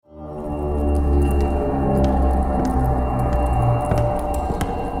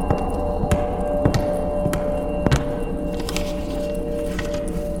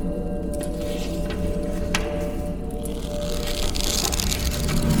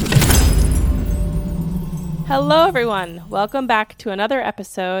Hello, everyone. Welcome back to another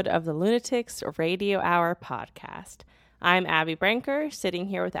episode of the Lunatics Radio Hour podcast. I'm Abby Branker, sitting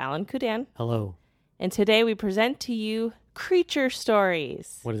here with Alan Kudan. Hello. And today we present to you creature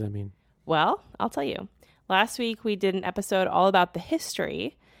stories. What does that mean? Well, I'll tell you. Last week we did an episode all about the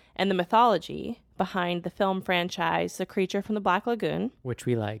history and the mythology behind the film franchise The Creature from the Black Lagoon. Which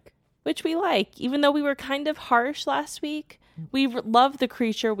we like. Even though we were kind of harsh last week. We love the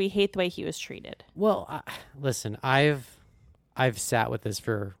creature. We hate the way he was treated. Well, listen, I've sat with this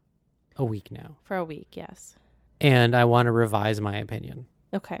for a week now. For a week, yes. And I want to revise my opinion.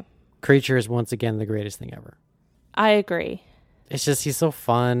 Okay. Creature is once again the greatest thing ever. I agree. It's just, he's so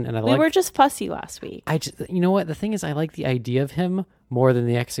fun. And we were just fussy last week. You know what? The thing is, I like the idea of him more than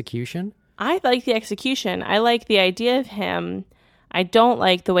the execution. I like the execution. I like the idea of him. I don't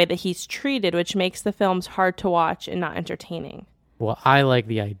like the way that he's treated, which makes the films hard to watch and not entertaining. Well, I like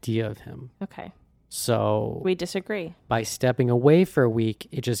the idea of him. Okay. So we disagree. By stepping away for a week,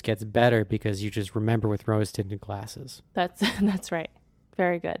 it just gets better because you just remember with rose-tinted glasses. That's right.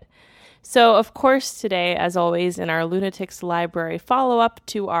 Very good. So, of course, today, as always, in our Lunatics Library follow-up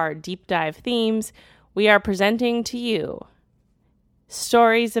to our deep dive themes, we are presenting to you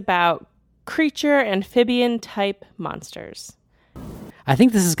stories about creature amphibian type monsters. I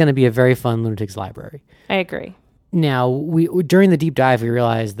think this is going to be a very fun Lunatics Library. I agree. Now, during the deep dive, we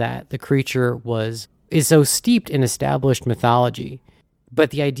realized that the creature is so steeped in established mythology,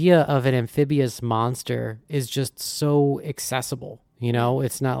 but the idea of an amphibious monster is just so accessible. You know,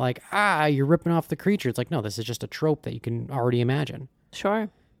 it's not like, you're ripping off the creature. It's like, no, this is just a trope that you can already imagine. Sure.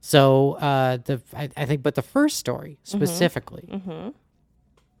 So I think, but the first story specifically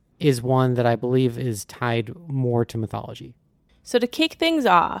is one that I believe is tied more to mythology. So to kick things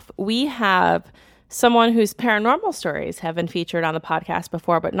off, we have someone whose paranormal stories have been featured on the podcast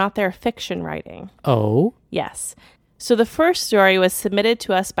before, but not their fiction writing. Oh? Yes. So the first story was submitted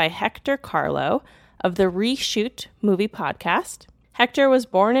to us by Hector Carlo of the Reshoot Movie Podcast. Hector was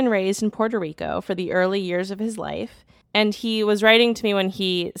born and raised in Puerto Rico for the early years of his life, and he was writing to me when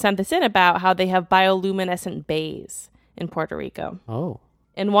he sent this in about how they have bioluminescent bays in Puerto Rico. Oh.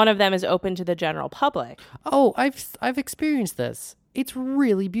 And one of them is open to the general public. Oh, I've experienced this. It's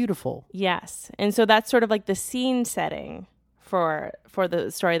really beautiful. Yes. And so that's sort of like the scene setting for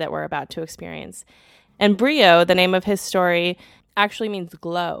the story that we're about to experience. And Brillo, the name of his story, actually means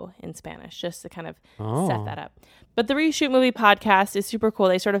glow in Spanish, just to kind of set that up. But the Reshoot Movie Podcast is super cool.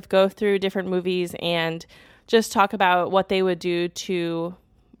 They sort of go through different movies and just talk about what they would do to,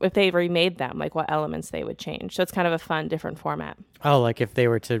 if they remade them, like what elements they would change. So it's kind of a fun, different format. Oh, like if they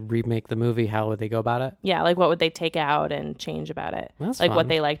were to remake the movie, how would they go about it? Yeah, like what would they take out and change about it? That's like fun. What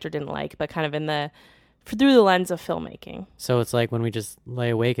they liked or didn't like, but kind of through the lens of filmmaking. So it's like when we just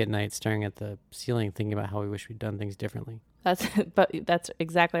lay awake at night staring at the ceiling thinking about how we wish we'd done things differently. That's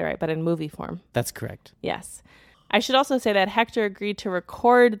exactly right, but in movie form. That's correct. Yes. I should also say that Hector agreed to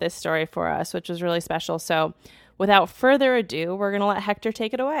record this story for us, which was really special. So without further ado, we're going to let Hector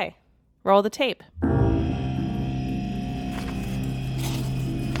take it away. Roll the tape.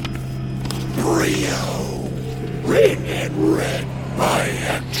 Brillo, written and read by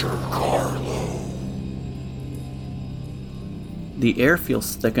Hector Carlo. The air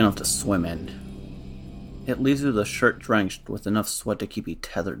feels thick enough to swim in. It leaves you with a shirt drenched with enough sweat to keep you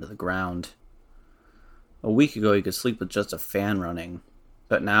tethered to the ground. A week ago you could sleep with just a fan running,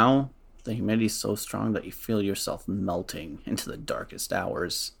 but now the humidity is so strong that you feel yourself melting into the darkest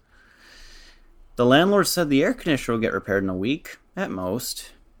hours. The landlord said the air conditioner will get repaired in a week, at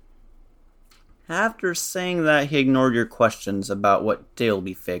most. After saying that, he ignored your questions about what day will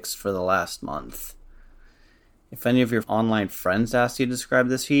be fixed for the last month. If any of your online friends asked you to describe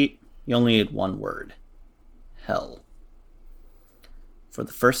this heat, you only need one word. Hell. For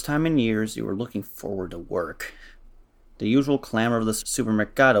the first time in years, you were looking forward to work. The usual clamor of the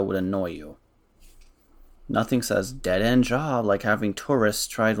supermercado would annoy you. Nothing says dead-end job like having tourists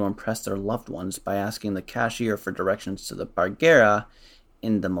try to impress their loved ones by asking the cashier for directions to the Barguera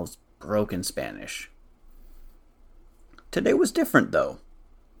in the most broken Spanish. Today was different, though.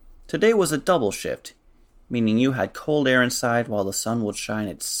 Today was a double shift, meaning you had cold air inside while the sun would shine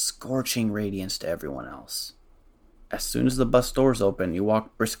its scorching radiance to everyone else. As soon as the bus doors open, you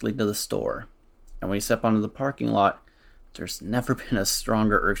walk briskly to the store, and when you step onto the parking lot, there's never been a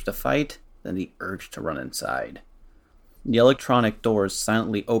stronger urge to fight than the urge to run inside. The electronic doors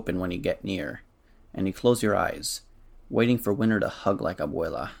silently open when you get near, and you close your eyes, waiting for winter to hug like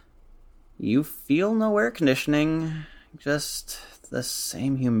abuela. You feel no air conditioning, just the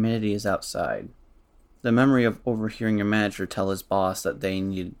same humidity as outside. The memory of overhearing your manager tell his boss that they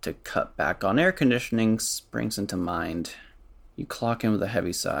needed to cut back on air conditioning springs into mind. You clock in with a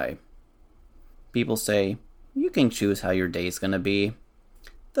heavy sigh. People say, you can choose how your day's gonna be.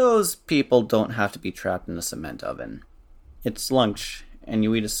 Those people don't have to be trapped in a cement oven. It's lunch, and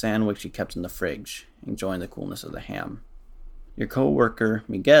you eat a sandwich you kept in the fridge, enjoying the coolness of the ham. Your co-worker,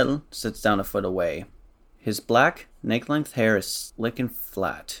 Miguel, sits down a foot away. His black, neck-length hair is slick and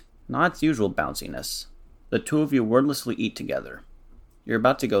flat, not its usual bounciness. The two of you wordlessly eat together. You're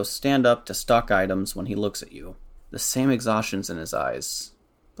about to go stand up to stock items when he looks at you. The same exhaustion's in his eyes,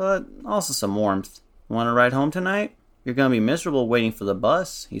 but also some warmth. Want to ride home tonight? You're gonna be miserable waiting for the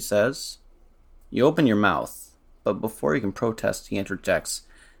bus, he says. You open your mouth, but before you can protest, he interjects.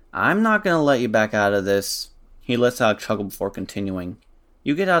 I'm not gonna let you back out of this. He lets out a chuckle before continuing.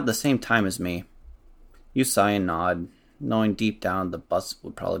 You get out at the same time as me. You sigh and nod, knowing deep down the bus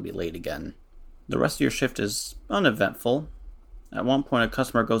would probably be late again. The rest of your shift is uneventful. At one point, a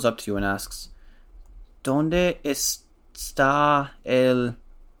customer goes up to you and asks, ¿Dónde está el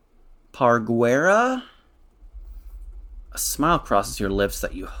parguera? A smile crosses your lips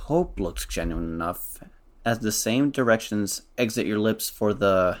that you hope looks genuine enough, as the same directions exit your lips for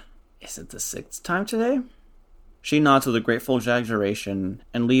the... Is it the 6th time today? She nods with a grateful exaggeration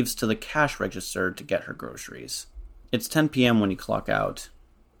and leaves to the cash register to get her groceries. It's 10 p.m. when you clock out.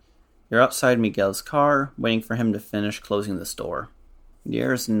 You're outside Miguel's car, waiting for him to finish closing the store. The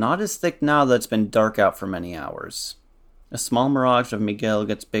air is not as thick now that it's been dark out for many hours. A small mirage of Miguel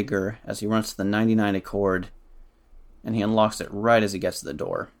gets bigger as he runs to the 99 Accord, and he unlocks it right as he gets to the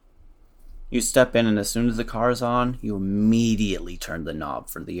door. You step in, and as soon as the car is on, you immediately turn the knob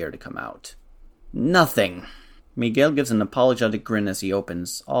for the air to come out. Nothing! Miguel gives an apologetic grin as he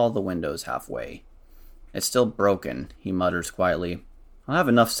opens all the windows halfway. It's still broken, he mutters quietly. I'll have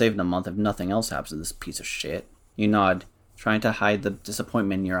enough saved in a month if nothing else happens to this piece of shit. You nod, trying to hide the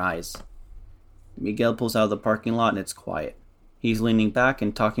disappointment in your eyes. Miguel pulls out of the parking lot and it's quiet. He's leaning back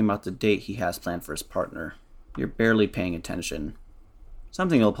and talking about the date he has planned for his partner. You're barely paying attention.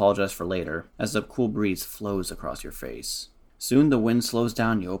 Something you'll apologize for later, as the cool breeze flows across your face. Soon the wind slows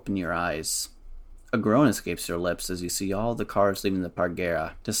down and you open your eyes. A groan escapes your lips as you see all the cars leaving the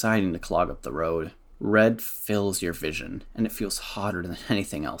Parguera, deciding to clog up the road. Red fills your vision, and it feels hotter than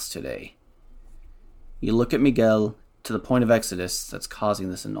anything else today. You look at Miguel, to the point of exodus that's causing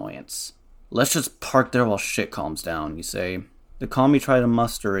this annoyance. Let's just park there while shit calms down, you say. The calm you try to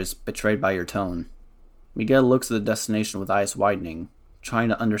muster is betrayed by your tone. Miguel looks at the destination with eyes widening, trying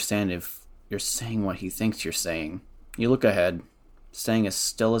to understand if you're saying what he thinks you're saying. You look ahead, staying as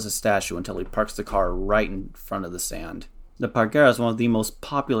still as a statue until he parks the car right in front of the sand. The Parguera is one of the most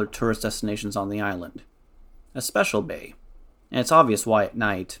popular tourist destinations on the island. A special bay, and it's obvious why at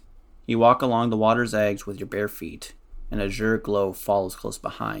night. You walk along the water's edge with your bare feet, and a azure glow follows close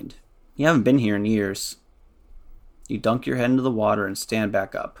behind. You haven't been here in years. You dunk your head into the water and stand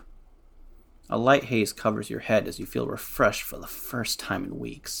back up. A light haze covers your head as you feel refreshed for the first time in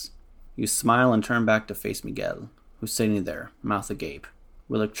weeks. You smile and turn back to face Miguel, who's sitting there, mouth agape.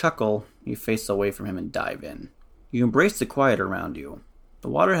 With a chuckle, you face away from him and dive in. You embrace the quiet around you. The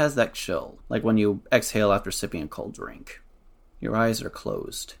water has that chill, like when you exhale after sipping a cold drink. Your eyes are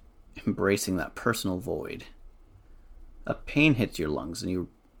closed, embracing that personal void. A pain hits your lungs and you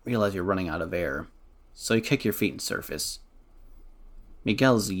realize you're running out of air, so you kick your feet and surface.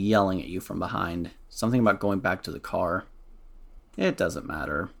 Miguel's yelling at you from behind, something about going back to the car. It doesn't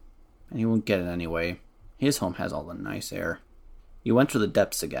matter, and he won't get it anyway. His home has all the nice air. You enter the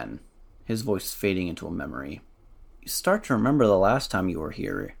depths again, his voice fading into a memory. You start to remember the last time you were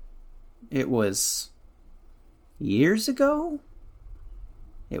here. It was... years ago?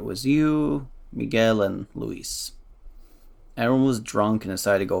 It was you, Miguel, and Luis. Everyone was drunk and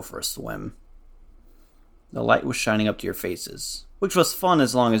decided to go for a swim. The light was shining up to your faces, which was fun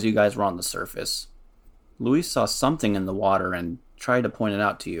as long as you guys were on the surface. Luis saw something in the water and tried to point it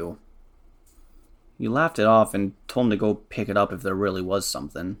out to you. You laughed it off and told him to go pick it up if there really was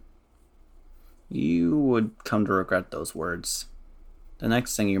something. You would come to regret those words. The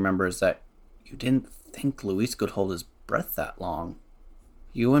next thing you remember is that you didn't think Luis could hold his breath that long.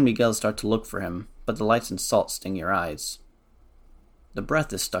 You and Miguel start to look for him, but the lights and salt sting your eyes. The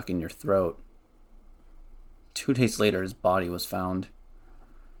breath is stuck in your throat. 2 days later, his body was found.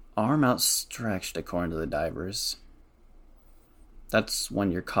 Arm outstretched, according to the divers. That's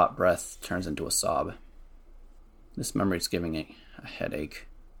when your caught breath turns into a sob. This memory's giving a headache.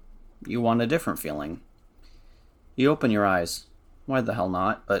 You want a different feeling. You open your eyes. Why the hell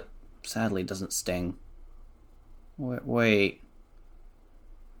not? But sadly it doesn't sting. Wait.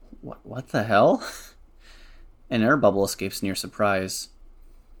 What the hell? An air bubble escapes in your surprise.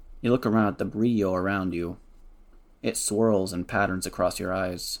 You look around at the brio around you. It swirls and patterns across your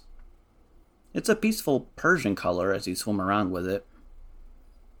eyes. It's a peaceful Persian color as you swim around with it.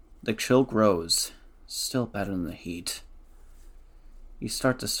 The chill grows, still better than the heat. You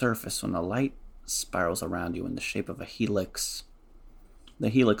start to surface when a light spirals around you in the shape of a helix. The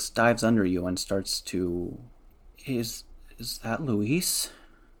helix dives under you and starts to... Is that Luis?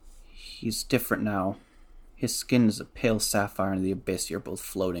 He's different now. His skin is a pale sapphire in the abyss you're both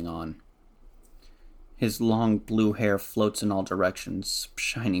floating on. His long blue hair floats in all directions,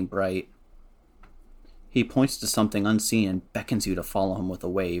 shining bright. He points to something unseen and beckons you to follow him with a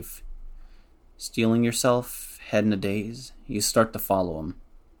wave. Steeling yourself, head in a daze, you start to follow him.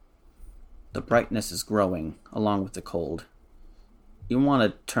 The brightness is growing, along with the cold. You want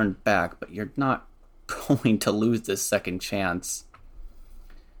to turn back, but you're not going to lose this second chance.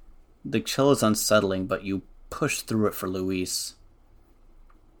 The chill is unsettling, but you push through it for Luis.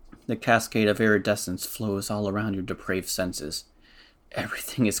 The cascade of iridescence flows all around your depraved senses.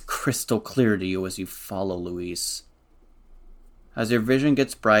 Everything is crystal clear to you as you follow Luis. As your vision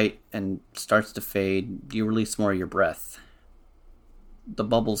gets bright and starts to fade, you release more of your breath. The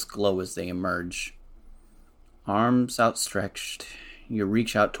bubbles glow as they emerge. Arms outstretched, you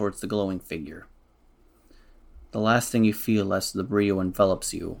reach out towards the glowing figure. The last thing you feel as the brio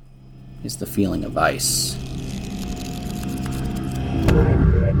envelops you is the feeling of ice.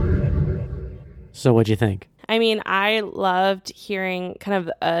 So what'd you think? I mean, I loved hearing kind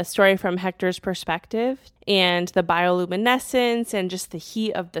of a story from Hector's perspective and the bioluminescence and just the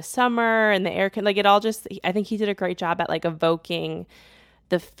heat of the summer and the air. Like it all just, I think he did a great job at like evoking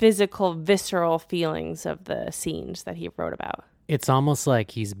the physical, visceral feelings of the scenes that he wrote about. It's almost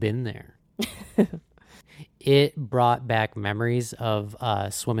like he's been there. It brought back memories of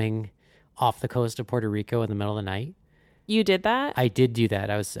swimming off the coast of Puerto Rico in the middle of the night. You did that? I did do that.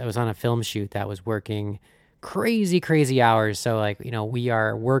 I was on a film shoot that was working crazy hours. So like, we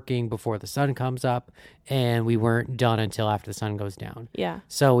are working before the sun comes up and we weren't done until after the sun goes down. Yeah.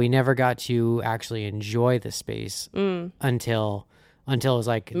 So we never got to actually enjoy the space until it was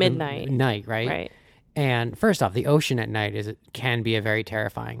like midnight. Night, right? Right. And first off, the ocean at night can be a very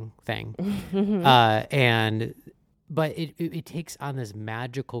terrifying thing. But it takes on this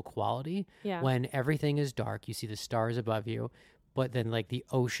magical quality when everything is dark. You see the stars above you, but then like the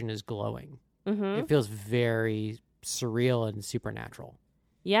ocean is glowing. It feels very surreal and supernatural.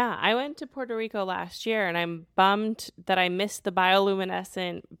 Yeah, I went to Puerto Rico last year, and I'm bummed that I missed the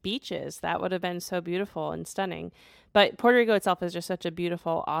bioluminescent beaches. That would have been so beautiful and stunning. But Puerto Rico itself is just such a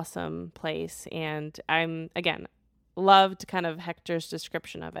beautiful, awesome place, and I'm, again, loved kind of Hector's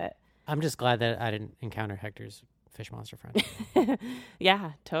description of it. I'm just glad that I didn't encounter Hector's fish monster friend.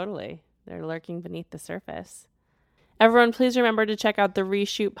 Yeah, totally. They're lurking beneath the surface. Everyone, please remember to check out the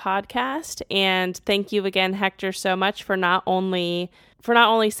Reshoot podcast. And thank you again, Hector, so much for not only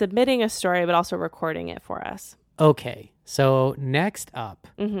submitting a story, but also recording it for us. Okay, so next up,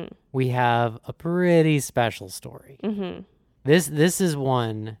 we have a pretty special story. This is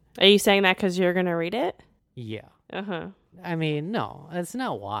one. Are you saying that because you're going to read it? Yeah. Uh-huh. I mean, no, that's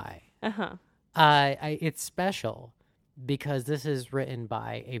not why. Uh-huh. It's special because this is written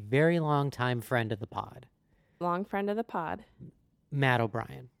by a very long-time friend of the pod. Long friend of the pod. Matt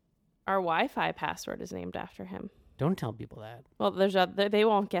O'Brien. Our Wi-Fi password is named after him. Don't tell people that. Well, they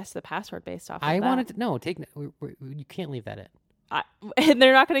won't guess the password based off of that. I wanted to... No, you can't leave that in. And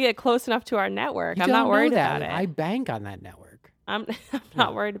they're not going to get close enough to our network. I'm not worried about it. I bank on that network. I'm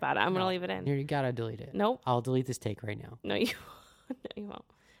not worried about it. I'm going to leave it in. You got to delete it. Nope. I'll delete this take right now. No, you won't.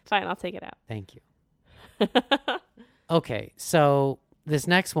 Fine, I'll take it out. Thank you. Okay, so this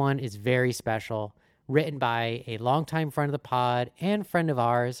next one is very special. Written by a longtime friend of the pod and friend of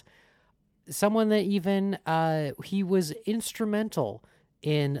ours. Someone that even, he was instrumental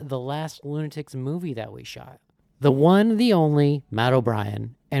in the last Lunatics movie that we shot. The one, the only, Matt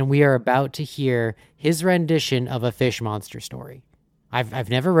O'Brien. And we are about to hear his rendition of a fish monster story. I've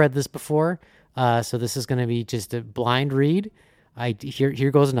never read this before, so this is going to be just a blind read.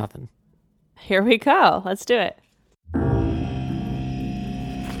 Here goes nothing. Here we go. Let's do it.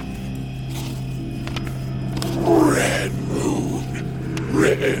 Red Moon,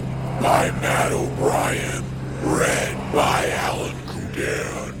 written by Matt O'Brien, read by Alan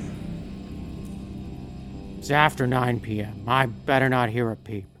Kudan. It's after 9 p.m. I better not hear a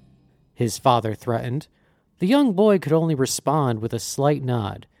peep, his father threatened. The young boy could only respond with a slight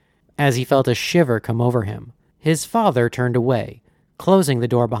nod, as he felt a shiver come over him. His father turned away, closing the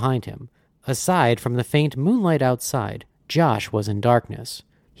door behind him. Aside from the faint moonlight outside, Josh was in darkness.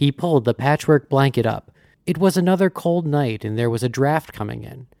 He pulled the patchwork blanket up, It was another cold night and there was a draft coming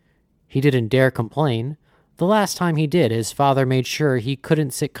in. He didn't dare complain. The last time he did, his father made sure he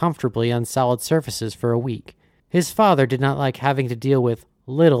couldn't sit comfortably on solid surfaces for a week. His father did not like having to deal with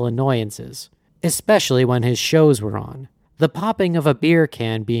little annoyances, especially when his shows were on. The popping of a beer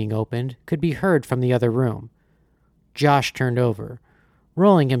can being opened could be heard from the other room. Josh turned over,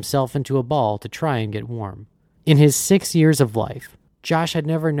 rolling himself into a ball to try and get warm. In his 6 years of life, Josh had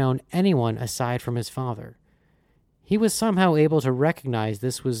never known anyone aside from his father. He was somehow able to recognize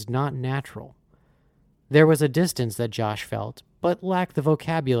this was not natural. There was a distance that Josh felt, but lacked the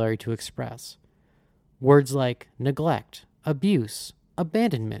vocabulary to express. Words like neglect, abuse,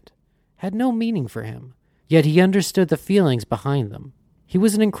 abandonment had no meaning for him, yet he understood the feelings behind them. He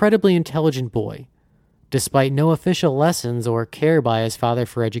was an incredibly intelligent boy. Despite no official lessons or care by his father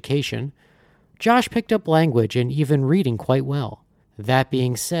for education, Josh picked up language and even reading quite well. That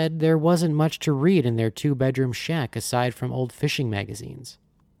being said, there wasn't much to read in their 2-bedroom shack aside from old fishing magazines.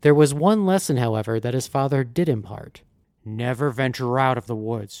 There was one lesson, however, that his father did impart. Never venture out of the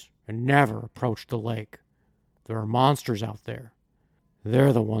woods and never approach the lake. There are monsters out there.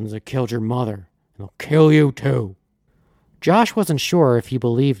 They're the ones that killed your mother, and they'll kill you too. Josh wasn't sure if he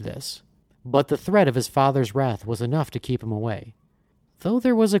believed this, but the threat of his father's wrath was enough to keep him away. Though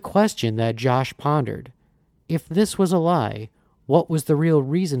there was a question that Josh pondered. If this was a lie, what was the real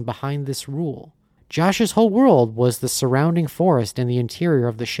reason behind this rule? Josh's whole world was the surrounding forest and the interior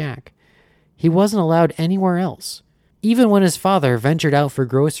of the shack. He wasn't allowed anywhere else. Even when his father ventured out for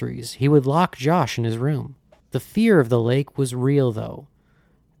groceries, he would lock Josh in his room. The fear of the lake was real, though.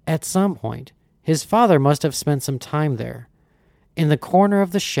 At some point, his father must have spent some time there. In the corner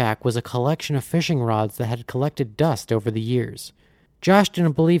of the shack was a collection of fishing rods that had collected dust over the years. Josh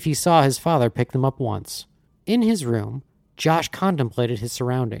didn't believe he saw his father pick them up once. In his room, Josh contemplated his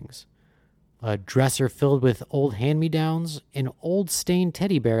surroundings. A dresser filled with old hand-me-downs, an old stained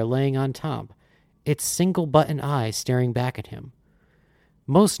teddy bear laying on top, its single-button eye staring back at him.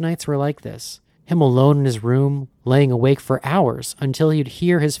 Most nights were like this, him alone in his room, laying awake for hours until he'd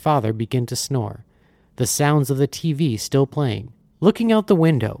hear his father begin to snore, the sounds of the TV still playing. Looking out the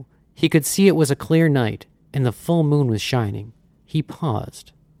window, he could see it was a clear night, and the full moon was shining. He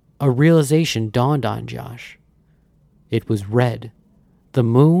paused. A realization dawned on Josh. It was red. The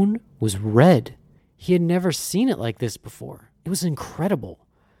moon was red. He had never seen it like this before. It was incredible.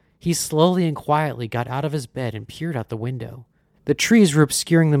 He slowly and quietly got out of his bed and peered out the window. The trees were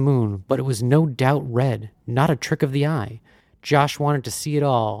obscuring the moon, but it was no doubt red, not a trick of the eye. Josh wanted to see it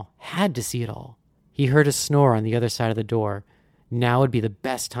all, had to see it all. He heard a snore on the other side of the door. Now would be the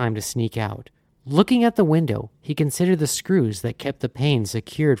best time to sneak out. Looking at the window, he considered the screws that kept the pane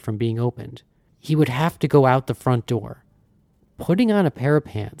secured from being opened. He would have to go out the front door. Putting on a pair of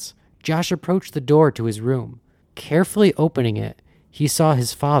pants, Josh approached the door to his room. Carefully opening it, he saw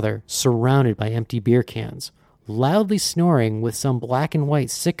his father surrounded by empty beer cans, loudly snoring with some black and white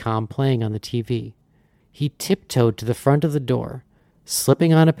sitcom playing on the TV. He tiptoed to the front of the door,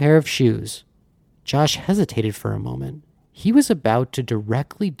 slipping on a pair of shoes. Josh hesitated for a moment. He was about to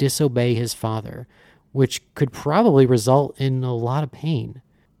directly disobey his father, which could probably result in a lot of pain.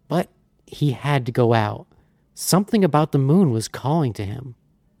 But he had to go out. Something about the moon was calling to him.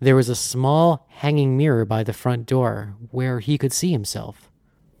 There was a small hanging mirror by the front door where he could see himself.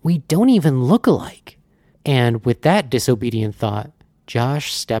 We don't even look alike. And with that disobedient thought,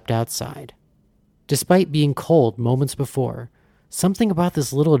 Josh stepped outside. Despite being cold moments before, something about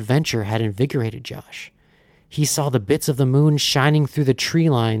this little adventure had invigorated Josh. He saw the bits of the moon shining through the tree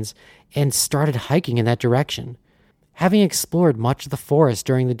lines and started hiking in that direction. Having explored much of the forest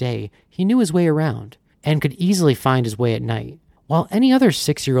during the day, he knew his way around and could easily find his way at night. While any other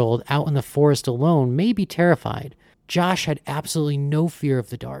 6-year-old out in the forest alone may be terrified, Josh had absolutely no fear of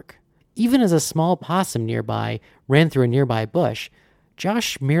the dark. Even as a small possum nearby ran through a nearby bush,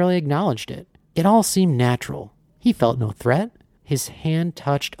 Josh merely acknowledged it. It all seemed natural. He felt no threat. His hand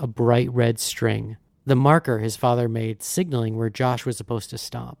touched a bright red string, the marker his father made signaling where Josh was supposed to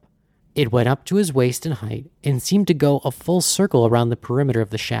stop. It went up to his waist in height and seemed to go a full circle around the perimeter of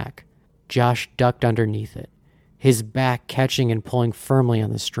the shack. Josh ducked underneath it, his back catching and pulling firmly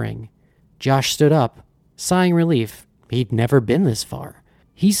on the string. Josh stood up, sighing relief. He'd never been this far.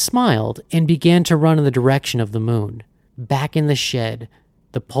 He smiled and began to run in the direction of the moon. Back in the shed,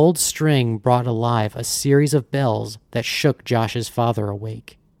 the pulled string brought alive a series of bells that shook Josh's father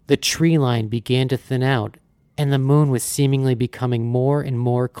awake. The tree line began to thin out, and the moon was seemingly becoming more and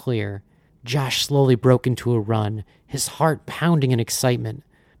more clear. Josh slowly broke into a run, his heart pounding in excitement.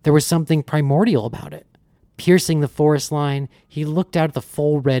 There was something primordial about it. Piercing the forest line, he looked out at the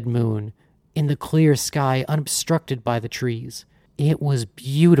full red moon. in the clear sky unobstructed by the trees. It was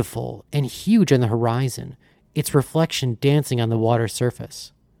beautiful and huge on the horizon, its reflection dancing on the water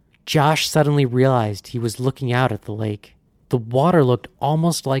surface. Josh suddenly realized he was looking out at the lake. The water looked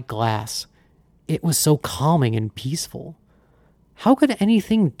almost like glass. It was so calming and peaceful. How could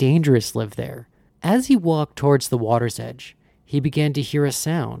anything dangerous live there? As he walked towards the water's edge, he began to hear a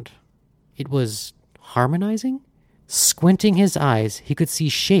sound. It was harmonizing? Squinting his eyes, he could see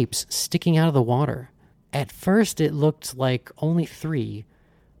shapes sticking out of the water. At first, it looked like only 3,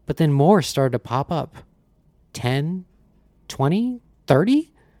 but then more started to pop up. 10, 20,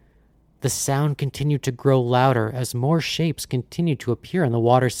 30? The sound continued to grow louder as more shapes continued to appear on the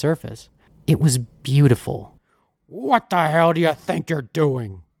water's surface. It was beautiful. What the hell do you think you're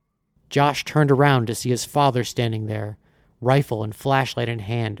doing? Josh turned around to see his father standing there, rifle and flashlight in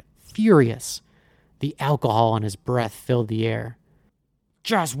hand, furious. The alcohol on his breath filled the air.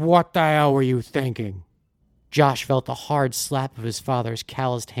 Just what the hell were you thinking? Josh felt the hard slap of his father's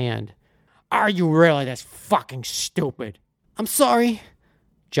calloused hand. Are you really this fucking stupid? I'm sorry,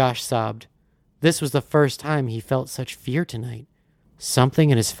 Josh sobbed. This was the first time he felt such fear tonight. Something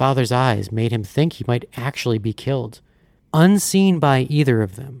in his father's eyes made him think he might actually be killed. Unseen by either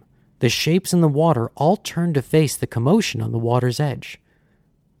of them, the shapes in the water all turned to face the commotion on the water's edge.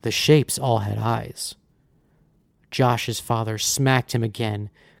 The shapes all had eyes. Josh's father smacked him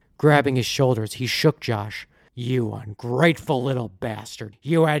again. Grabbing his shoulders, he shook Josh. You ungrateful little bastard.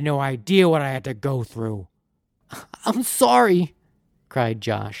 You had no idea what I had to go through. I'm sorry, cried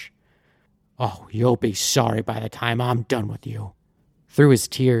Josh. Oh, you'll be sorry by the time I'm done with you. Through his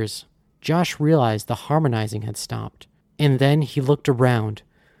tears, Josh realized the harmonizing had stopped. And then he looked around.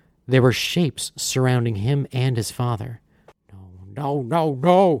 There were shapes surrounding him and his father.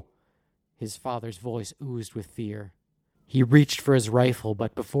 No. His father's voice oozed with fear. He reached for his rifle,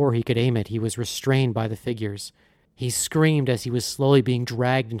 but before he could aim it, he was restrained by the figures. He screamed as he was slowly being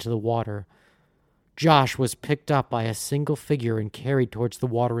dragged into the water. Josh was picked up by a single figure and carried towards the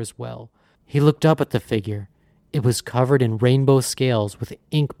water as well. He looked up at the figure. It was covered in rainbow scales with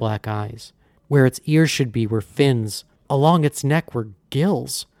ink-black eyes. Where its ears should be were fins. Along its neck were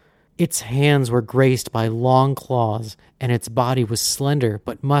gills. Its hands were graced by long claws, and its body was slender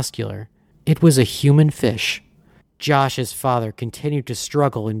but muscular. It was a human fish. Josh's father continued to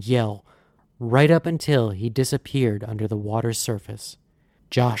struggle and yell, right up until he disappeared under the water's surface.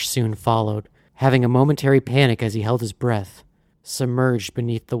 Josh soon followed, having a momentary panic as he held his breath. Submerged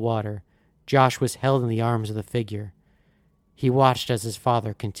beneath the water, Josh was held in the arms of the figure. He watched as his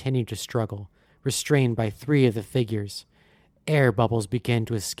father continued to struggle, restrained by 3 of the figures. Air bubbles began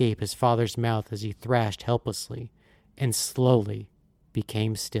to escape his father's mouth as he thrashed helplessly, and slowly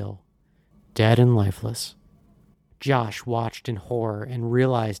became still, dead and lifeless. Josh watched in horror and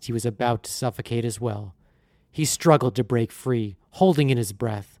realized he was about to suffocate as well. He struggled to break free, holding in his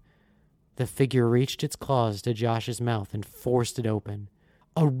breath. The figure reached its claws to Josh's mouth and forced it open.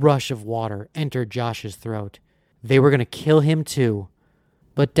 A rush of water entered Josh's throat. They were going to kill him too.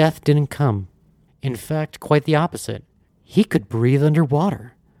 But death didn't come. In fact, quite the opposite. He could breathe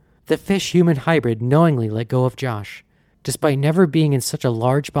underwater. The fish-human hybrid knowingly let go of Josh. Despite never being in such a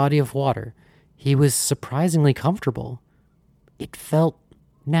large body of water, he was surprisingly comfortable. It felt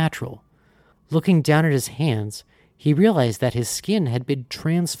natural. Looking down at his hands, he realized that his skin had been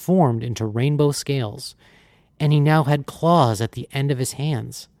transformed into rainbow scales, and he now had claws at the end of his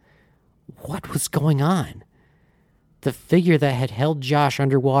hands. What was going on? The figure that had held Josh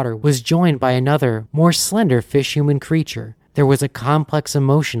underwater was joined by another, more slender fish-human creature. There was a complex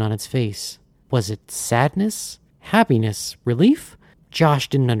emotion on its face. Was it sadness? Happiness? Relief? Josh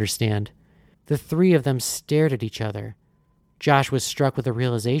didn't understand. The 3 of them stared at each other. Josh was struck with a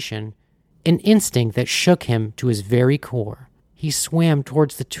realization, an instinct that shook him to his very core. He swam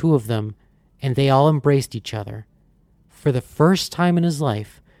towards the 2 of them, and they all embraced each other. For the first time in his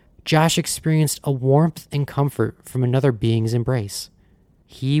life, Josh experienced a warmth and comfort from another being's embrace.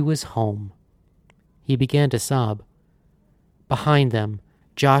 He was home. He began to sob. Behind them,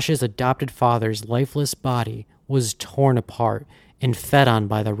 Josh's adopted father's lifeless body was torn apart and fed on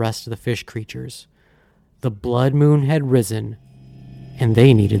by the rest of the fish creatures. The blood moon had risen, and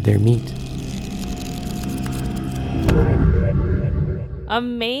they needed their meat.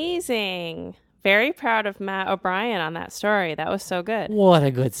 Amazing. Very proud of Matt O'Brien on that story. That was so good. What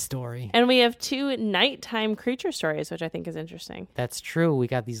a good story. And we have 2 nighttime creature stories, which I think is interesting. That's true. We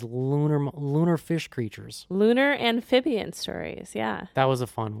got these lunar fish creatures. Lunar amphibian stories, yeah. That was a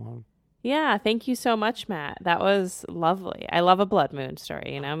fun one. Yeah, thank you so much, Matt. That was lovely. I love a blood moon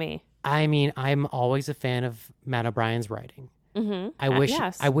story, you know me. I mean, I'm always a fan of Matt O'Brien's writing. Mm-hmm.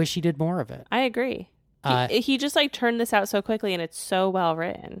 I wish he did more of it. I agree. Uh, He just like turned this out so quickly, and it's so well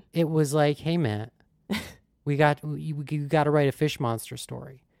written. It was like, hey, Matt, you got to write a fish monster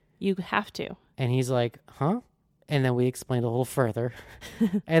story. You have to. And he's like, huh? And then we explained a little further.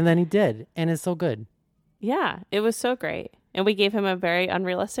 And then he did. And it's so good. Yeah, it was so great. And we gave him a very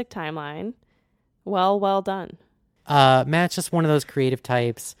unrealistic timeline. Well done. Matt's just one of those creative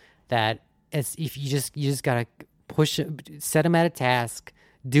types that if you just got to set him at a task,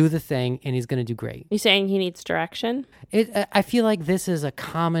 do the thing, and he's going to do great. You saying he needs direction? I feel like this is a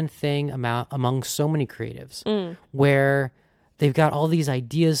common thing among so many creatives where they've got all these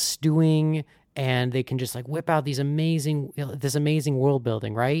ideas stewing and they can just like whip out this amazing world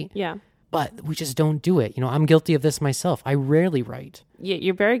building, right? Yeah. But we just don't do it. I'm guilty of this myself. I rarely write.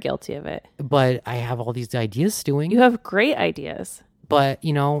 You're very guilty of it. But I have all these ideas stewing. You have great ideas. But,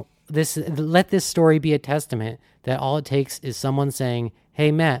 let this story be a testament that all it takes is someone saying,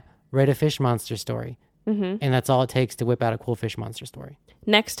 hey, Matt, write a fish monster story. Mm-hmm. And that's all it takes to whip out a cool fish monster story.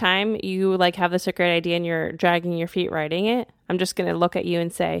 Next time you have this great idea and you're dragging your feet writing it, I'm just going to look at you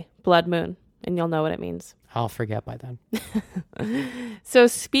and say, Blood Moon, and you'll know what it means. I'll forget by then. So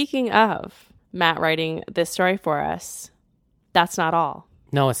speaking of Matt writing this story for us, that's not all.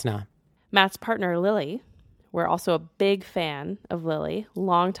 No, it's not. Matt's partner, Lily, we're also a big fan of Lily,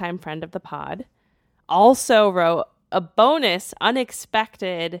 longtime friend of the pod, also wrote a bonus,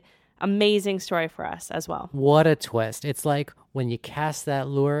 unexpected, amazing story for us as well. What a twist. It's like when you cast that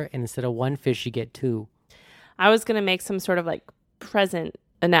lure and instead of one fish, you get two. I was going to make some sort of present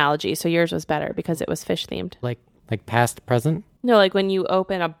analogy, so yours was better because it was fish themed. Like past, present? No, like when you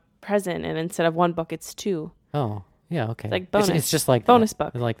open a present and instead of one book, it's two. Oh, yeah, okay. It's like bonus. It's just like bonus that.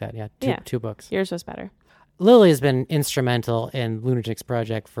 book. I like that, yeah. Two books. Yours was better. Lily has been instrumental in Lunatics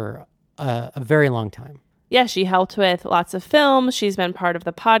Project for a very long time. Yeah, she helped with lots of films. She's been part of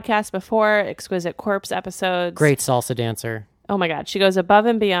the podcast before, Exquisite Corpse episodes. Great salsa dancer. Oh my God, she goes above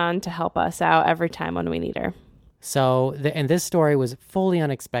and beyond to help us out every time when we need her. So, and this story was fully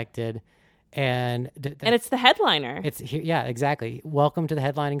unexpected, and it's the headliner. Yeah, exactly. Welcome to the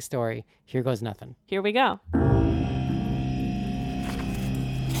headlining story. Here goes nothing. Here we go.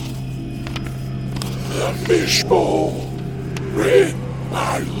 The Fishbowl, written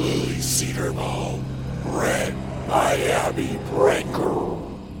by Lily Cedarbaum, read by Abby Brenker.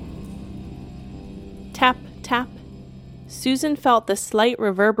 Tap, tap. Susan felt the slight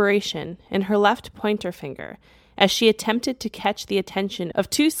reverberation in her left pointer finger as she attempted to catch the attention of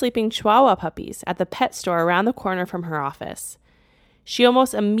two sleeping Chihuahua puppies at the pet store around the corner from her office. She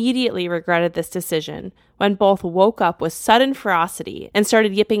almost immediately regretted this decision when both woke up with sudden ferocity and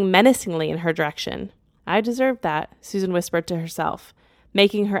started yipping menacingly in her direction. I deserved that, Susan whispered to herself,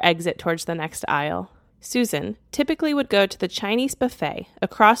 making her exit towards the next aisle. Susan typically would go to the Chinese buffet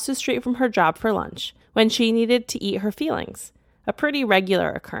across the street from her job for lunch when she needed to eat her feelings, a pretty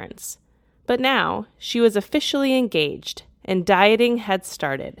regular occurrence. But now, she was officially engaged, and dieting had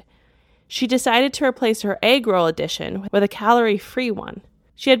started. She decided to replace her egg roll edition with a calorie-free one.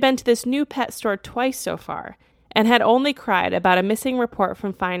 She had been to this new pet store twice so far, and had only cried about a missing report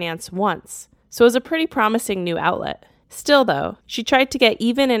from finance once, so it was a pretty promising new outlet. Still, though, she tried to get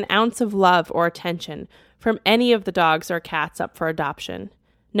even an ounce of love or attention from any of the dogs or cats up for adoption.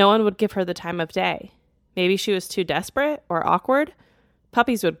 No one would give her the time of day. Maybe she was too desperate or awkward?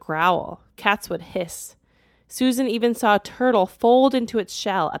 Puppies would growl. Cats would hiss. Susan even saw a turtle fold into its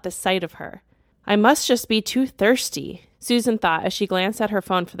shell at the sight of her. I must just be too thirsty, Susan thought as she glanced at her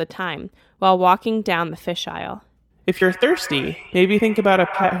phone for the time while walking down the fish aisle. If you're thirsty, maybe think about a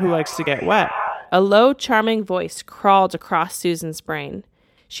pet who likes to get wet. A low, charming voice crawled across Susan's brain.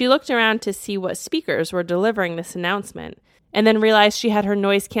 She looked around to see what speakers were delivering this announcement, and then realized she had her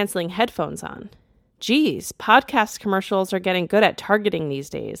noise-canceling headphones on. Geez, podcast commercials are getting good at targeting these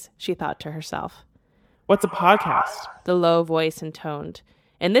days, she thought to herself. What's a podcast? The low voice intoned.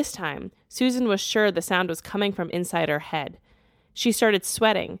 And this time, Susan was sure the sound was coming from inside her head. She started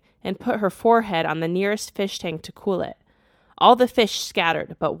sweating and put her forehead on the nearest fish tank to cool it. All the fish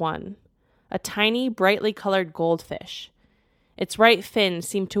scattered but one. A tiny, brightly colored goldfish. Its right fin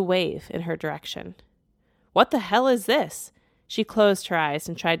seemed to wave in her direction. What the hell is this? She closed her eyes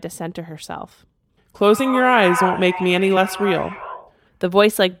and tried to center herself. Closing your eyes won't make me any less real. The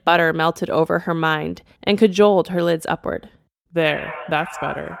voice like butter melted over her mind and cajoled her lids upward. There, that's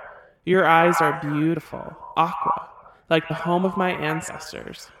better. Your eyes are beautiful, aqua, like the home of my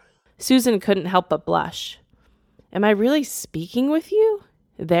ancestors. Susan couldn't help but blush. Am I really speaking with you?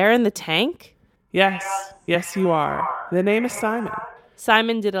 There in the tank? Yes, you are. The name is Simon.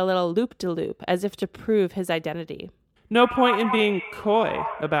 Simon did a little loop-de-loop as if to prove his identity. No point in being coy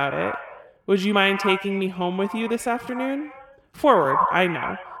about it. Would you mind taking me home with you this afternoon? Forward, I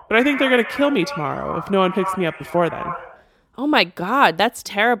know. But I think they're going to kill me tomorrow if no one picks me up before then. Oh my God, that's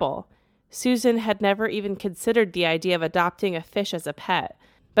terrible. Susan had never even considered the idea of adopting a fish as a pet,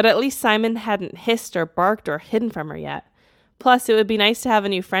 but at least Simon hadn't hissed or barked or hidden from her yet. Plus, it would be nice to have a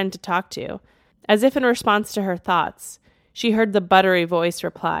new friend to talk to. As if in response to her thoughts, she heard the buttery voice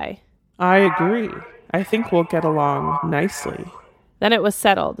reply, I agree. I think we'll get along nicely. Then it was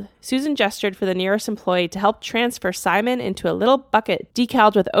settled. Susan gestured for the nearest employee to help transfer Simon into a little bucket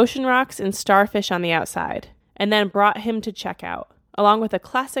decaled with ocean rocks and starfish on the outside, and then brought him to checkout, along with a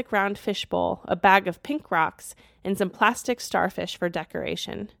classic round fish bowl, a bag of pink rocks, and some plastic starfish for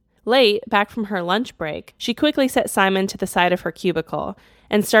decoration. Late, back from her lunch break, she quickly set Simon to the side of her cubicle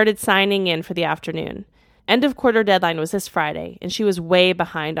and started signing in for the afternoon. End of quarter deadline was this Friday, and she was way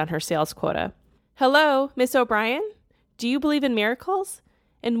behind on her sales quota. Hello, Miss O'Brien? Do you believe in miracles?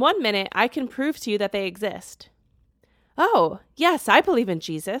 In 1 minute, I can prove to you that they exist. Oh, yes, I believe in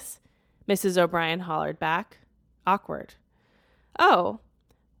Jesus, Mrs. O'Brien hollered back. Awkward. Oh,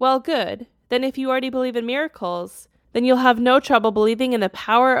 well, good. Then if you already believe in miracles, then you'll have no trouble believing in the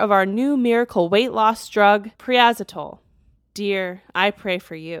power of our new miracle weight loss drug, Priazitol. Dear, I pray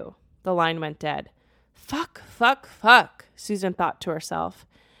for you. The line went dead. Fuck, Susan thought to herself.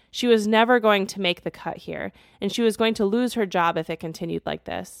 She was never going to make the cut here, and she was going to lose her job if it continued like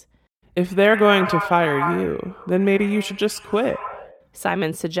this. If they're going to fire you, then maybe you should just quit.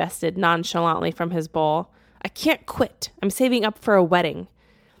 Simon suggested nonchalantly from his bowl. I can't quit. I'm saving up for a wedding.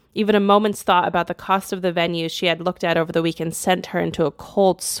 Even a moment's thought about the cost of the venues she had looked at over the weekend sent her into a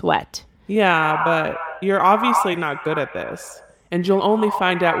cold sweat. Yeah, but you're obviously not good at this, and you'll only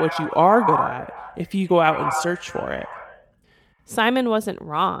find out what you are good at if you go out and search for it. Simon wasn't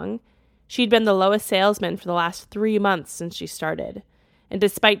wrong. She'd been the lowest salesman for the last 3 months since she started, and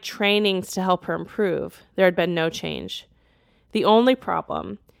despite trainings to help her improve, there had been no change. The only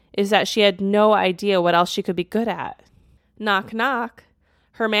problem is that she had no idea what else she could be good at. Knock, knock.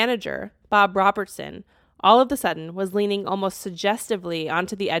 Her manager, Bob Robertson, all of a sudden was leaning almost suggestively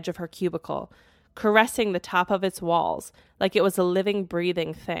onto the edge of her cubicle, caressing the top of its walls like it was a living,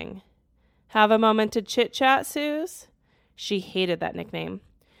 breathing thing. Have a moment to chit-chat, Suze? She hated that nickname.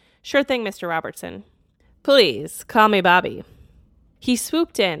 Sure thing, Mr. Robertson. Please, call me Bobby. He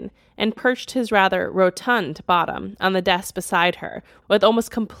swooped in and perched his rather rotund bottom on the desk beside her, with almost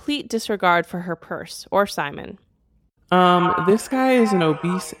complete disregard for her purse or Simon. This guy is an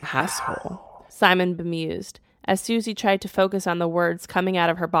obese asshole, Simon bemused, as Susie tried to focus on the words coming out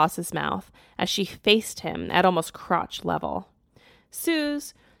of her boss's mouth as she faced him at almost crotch level.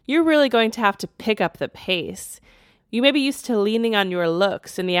 Suze, you're really going to have to pick up the pace. You may be used to leaning on your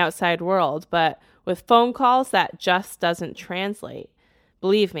looks in the outside world, but with phone calls, that just doesn't translate.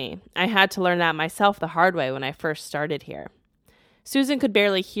 Believe me, I had to learn that myself the hard way when I first started here. Susan could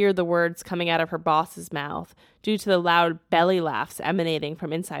barely hear the words coming out of her boss's mouth due to the loud belly laughs emanating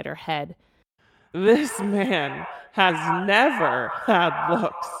from inside her head. This man has never had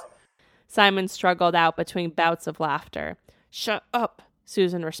looks. Simon struggled out between bouts of laughter. Shut up,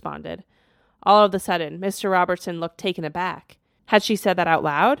 Susan responded. All of a sudden, Mr. Robertson looked taken aback. Had she said that out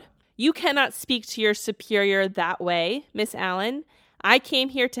loud? You cannot speak to your superior that way, Miss Allen. I came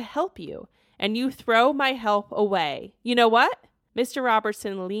here to help you, and you throw my help away. You know what? Mr.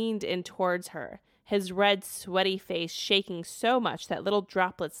 Robertson leaned in towards her, his red, sweaty face shaking so much that little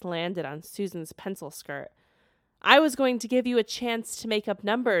droplets landed on Susan's pencil skirt. I was going to give you a chance to make up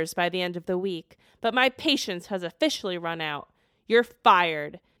numbers by the end of the week, but my patience has officially run out. You're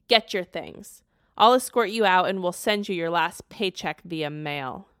fired. Get your things. I'll escort you out and we'll send you your last paycheck via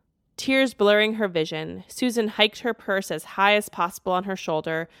mail. Tears blurring her vision, Susan hiked her purse as high as possible on her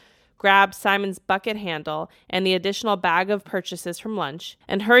shoulder, grabbed Simon's bucket handle and the additional bag of purchases from lunch,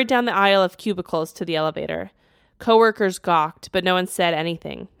 and hurried down the aisle of cubicles to the elevator. Coworkers gawked, but no one said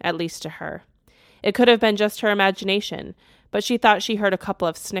anything, at least to her. It could have been just her imagination, but she thought she heard a couple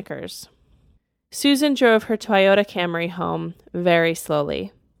of snickers. Susan drove her Toyota Camry home very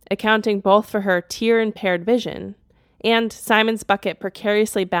slowly, accounting both for her tear-impaired vision and Simon's bucket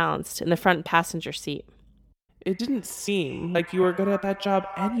precariously balanced in the front passenger seat. It didn't seem like you were good at that job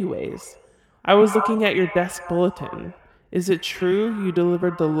anyways. I was looking at your desk bulletin. Is it true you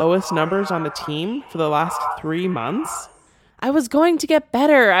delivered the lowest numbers on the team for the last 3 months? I was going to get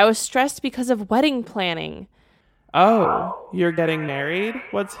better. I was stressed because of wedding planning. Oh, you're getting married?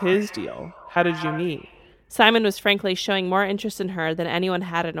 What's his deal? How did you meet? Simon was frankly showing more interest in her than anyone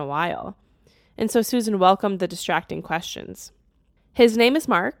had in a while, and so Susan welcomed the distracting questions. His name is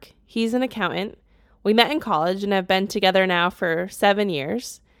Mark. He's an accountant. We met in college and have been together now for 7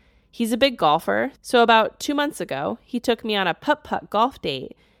 years. He's a big golfer, so about 2 months ago, he took me on a putt-putt golf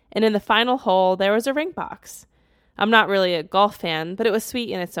date, and in the final hole, there was a ring box. I'm not really a golf fan, but it was sweet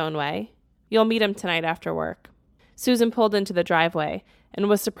in its own way. You'll meet him tonight after work. Susan pulled into the driveway and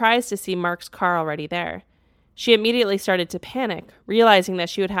was surprised to see Mark's car already there. She immediately started to panic, realizing that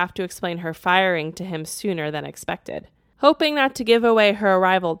she would have to explain her firing to him sooner than expected. Hoping not to give away her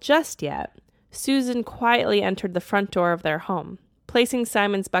arrival just yet, Susan quietly entered the front door of their home, placing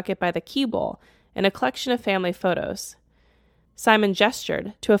Simon's bucket by the key bowl and a collection of family photos. Simon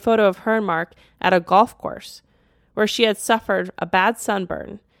gestured to a photo of her and Mark at a golf course, where she had suffered a bad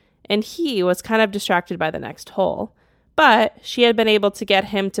sunburn, and he was kind of distracted by the next hole. But she had been able to get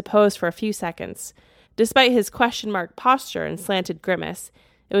him to pose for a few seconds. Despite his question mark posture and slanted grimace,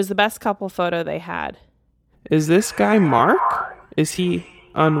 it was the best couple photo they had. Is this guy Mark? Is he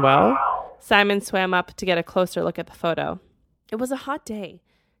unwell? Simon swam up to get a closer look at the photo. It was a hot day.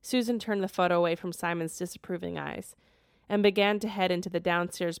 Susan turned the photo away from Simon's disapproving eyes and began to head into the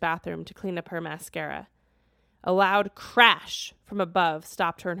downstairs bathroom to clean up her mascara. A loud crash from above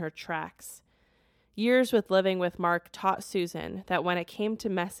stopped her in her tracks. Years with living with Mark taught Susan that when it came to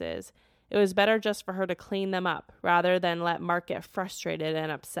messes, it was better just for her to clean them up rather than let Mark get frustrated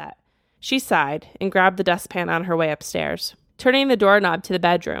and upset. She sighed and grabbed the dustpan on her way upstairs. Turning the doorknob to the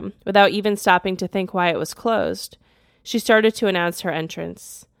bedroom, without even stopping to think why it was closed, she started to announce her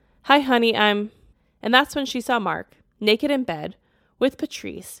entrance. "Hi, honey, I'm..." And that's when she saw Mark, naked in bed, with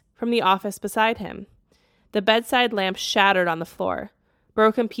Patrice, from the office beside him. The bedside lamp shattered on the floor.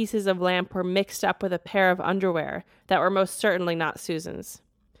 Broken pieces of lamp were mixed up with a pair of underwear that were most certainly not Susan's.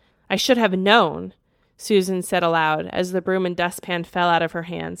 "I should have known," Susan said aloud as the broom and dustpan fell out of her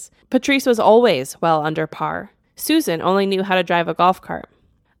hands. Patrice was always well under par. Susan only knew how to drive a golf cart.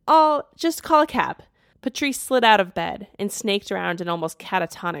 "I'll just call a cab." Patrice slid out of bed and snaked around an almost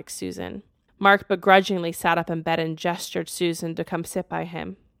catatonic Susan. Mark begrudgingly sat up in bed and gestured Susan to come sit by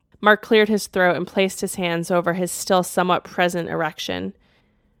him. Mark cleared his throat and placed his hands over his still somewhat present erection.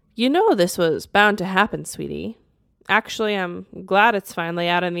 "You know this was bound to happen, sweetie. Actually, I'm glad it's finally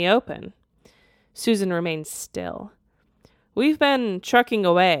out in the open." Susan remained still. "We've been trucking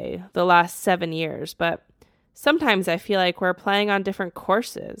away the last 7 years, but sometimes I feel like we're playing on different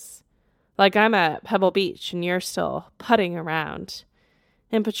courses. Like I'm at Pebble Beach and you're still putting around.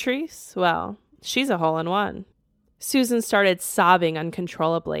 And Patrice, well, she's a hole-in-one." Susan started sobbing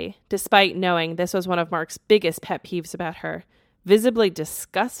uncontrollably, despite knowing this was one of Mark's biggest pet peeves about her. Visibly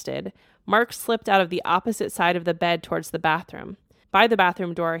disgusted, Mark slipped out of the opposite side of the bed towards the bathroom. By the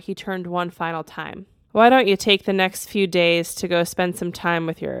bathroom door, he turned one final time. "Why don't you take the next few days to go spend some time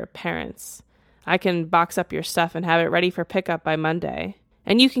with your parents? I can box up your stuff and have it ready for pickup by Monday.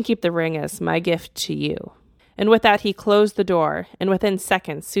 And you can keep the ring as my gift to you." And with that, he closed the door, and within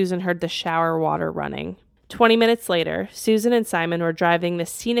seconds, Susan heard the shower water running. 20 minutes later, Susan and Simon were driving the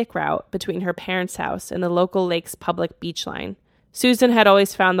scenic route between her parents' house and the local lake's public beach line. Susan had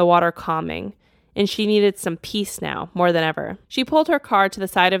always found the water calming, and she needed some peace now more than ever. She pulled her car to the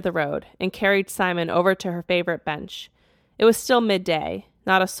side of the road and carried Simon over to her favorite bench. It was still midday.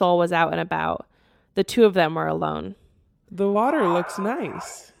 Not a soul was out and about. The two of them were alone. The water looks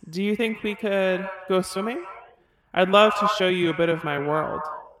nice. Do you think we could go swimming? I'd love to show you a bit of my world.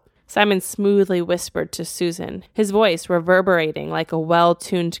 Simon smoothly whispered to Susan, his voice reverberating like a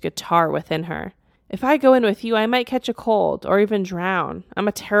well-tuned guitar within her. "If I go in with you, I might catch a cold or even drown. I'm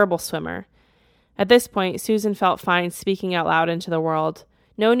a terrible swimmer." At this point, Susan felt fine speaking out loud into the world.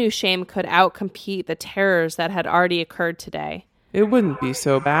 No new shame could outcompete the terrors that had already occurred today. It wouldn't be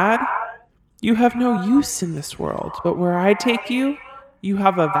so bad. You have no use in this world, but where I take you, you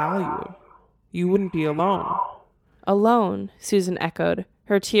have a value. You wouldn't be alone. "Alone," Susan echoed,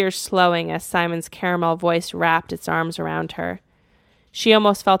 her tears slowing as Simon's caramel voice wrapped its arms around her. She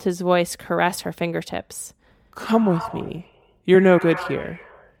almost felt his voice caress her fingertips. Come with me. You're no good here.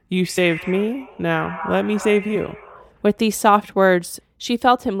 You saved me, now let me save you. With these soft words, she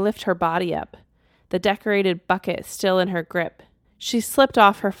felt him lift her body up, the decorated bucket still in her grip. She slipped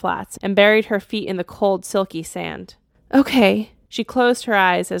off her flats and buried her feet in the cold, silky sand. "Okay." She closed her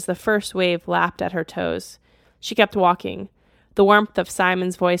eyes as the first wave lapped at her toes. She kept walking, the warmth of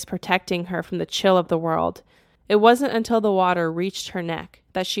Simon's voice protecting her from the chill of the world. It wasn't until the water reached her neck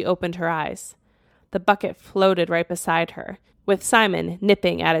that she opened her eyes. The bucket floated right beside her, with Simon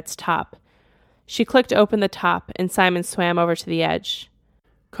nipping at its top. She clicked open the top, and Simon swam over to the edge.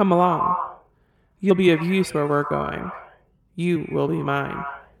 Come along. You'll be of use where we're going. You will be mine.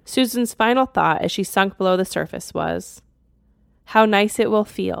 Susan's final thought as she sunk below the surface was, how nice it will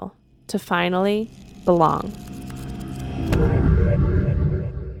feel to finally belong.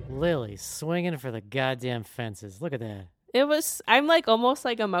 Lily swinging for the goddamn fences. Look at that. I'm like almost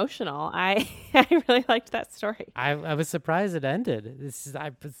like emotional. I really liked that story. I was surprised it ended.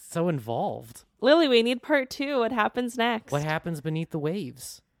 I was so involved. Lily, we need part 2. What happens next? What happens beneath the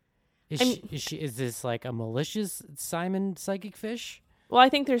waves? Is this like a malicious Simon psychic fish? Well, I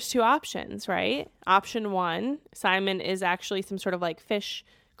think there's 2 options, right? Option 1, Simon is actually some sort of like fish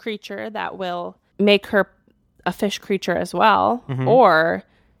creature that will make her a fish creature as well. Mm-hmm. Or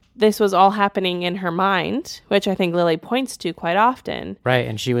this was all happening in her mind, which I think Lily points to quite often. Right,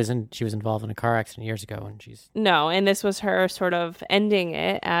 and she was involved in a car accident years ago, and No, and this was her sort of ending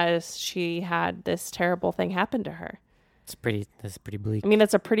it as she had this terrible thing happen to her. That's pretty bleak. I mean,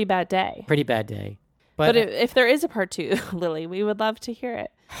 that's a pretty bad day. Pretty bad day. But if there is a part 2, Lily, we would love to hear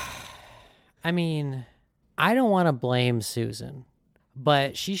it. I mean, I don't want to blame Susan,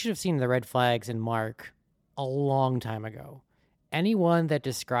 but she should have seen the red flags in Mark a long time ago. Anyone that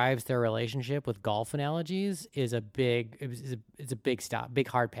describes their relationship with golf analogies is a big stop, big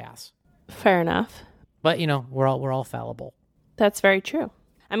hard pass. Fair enough. But we're all fallible. That's very true.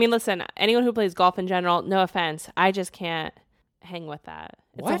 I mean, listen, anyone who plays golf in general, no offense, I just can't hang with that.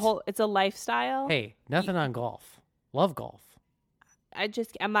 It's a lifestyle. Hey, nothing on golf. Love golf.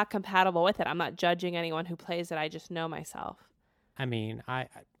 I'm not compatible with it. I'm not judging anyone who plays it. I just know myself. I mean, I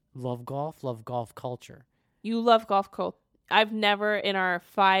love golf culture. You love golf culture. I've never in our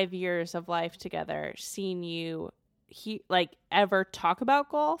 5 years of life together seen you ever talk about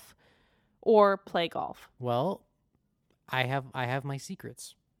golf or play golf. Well, I have my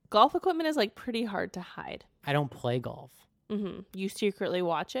secrets. Golf equipment is like pretty hard to hide. I don't play golf. Mm-hmm. You secretly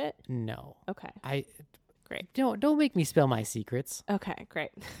watch it? No. Okay. Great. Don't make me spill my secrets. Okay,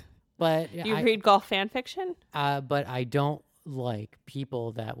 great. But Do you read golf fan fiction? But I don't like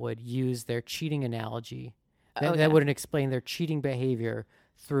people that would use their cheating analogy. That wouldn't explain their cheating behavior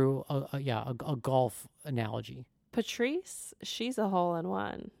through a golf analogy. Patrice, she's a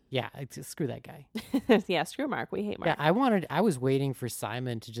hole-in-one. Yeah, screw that guy. Yeah, screw Mark. We hate Mark. Yeah, I was waiting for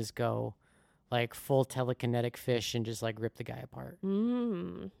Simon to just go like full telekinetic fish and just like rip the guy apart.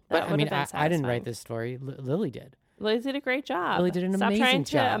 But I mean, I didn't write this story. Lily did. Lily did a great job. Lily did an Stop amazing job.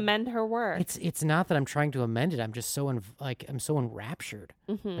 Stop job. trying to amend her work. It's not that I'm trying to amend it. I'm just so I'm so enraptured.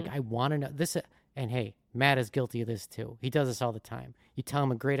 Mm-hmm. Like I want to know this. And hey, Matt is guilty of this too. He does this all the time. You tell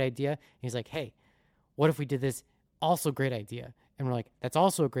him a great idea, and he's like, "Hey, what if we did this? Also great idea." And we're like, "That's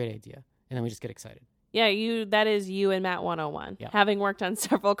also a great idea." And then we just get excited. Yeah, that is you and Matt 101. Yeah. Having worked on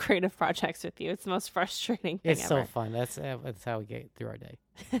several creative projects with you, it's the most frustrating thing It's ever. so fun. That's how we get through our day.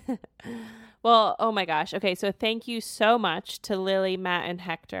 Well, oh my gosh. Okay, so thank you so much to Lily, Matt, and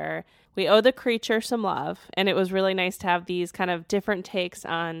Hector. We owe the creature some love, and it was really nice to have these kind of different takes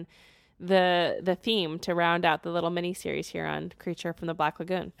on the theme to round out the little mini series here on Creature from the Black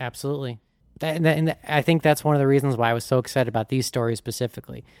Lagoon. Absolutely. And I think that's one of the reasons why I was so excited about these stories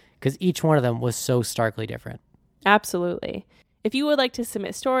specifically, because each one of them was so starkly different. Absolutely. If you would like to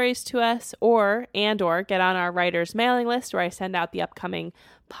submit stories to us or get on our writers mailing list where I send out the upcoming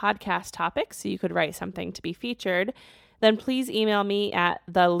podcast topics so you could write something to be featured, then please email me at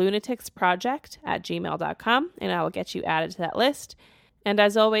thelunaticsproject@gmail.com and I will get you added to that list. And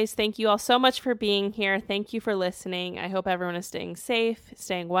as always, thank you all so much for being here. Thank you for listening. I hope everyone is staying safe,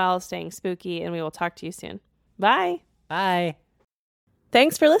 staying well, staying spooky, and we will talk to you soon. Bye. Bye.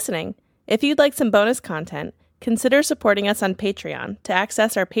 Thanks for listening. If you'd like some bonus content, consider supporting us on Patreon to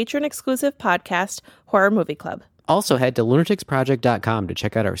access our patron-exclusive podcast, Horror Movie Club. Also, head to lunaticsproject.com to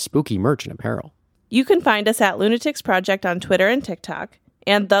check out our spooky merch and apparel. You can find us at Lunatics Project on Twitter and TikTok,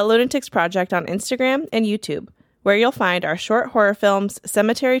 and The Lunatics Project on Instagram and YouTube, where you'll find our short horror films,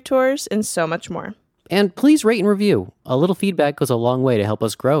 cemetery tours, and so much more. And please rate and review. A little feedback goes a long way to help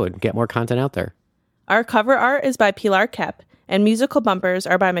us grow and get more content out there. Our cover art is by Pilar Kep, and musical bumpers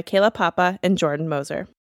are by Michaela Papa and Jordan Moser.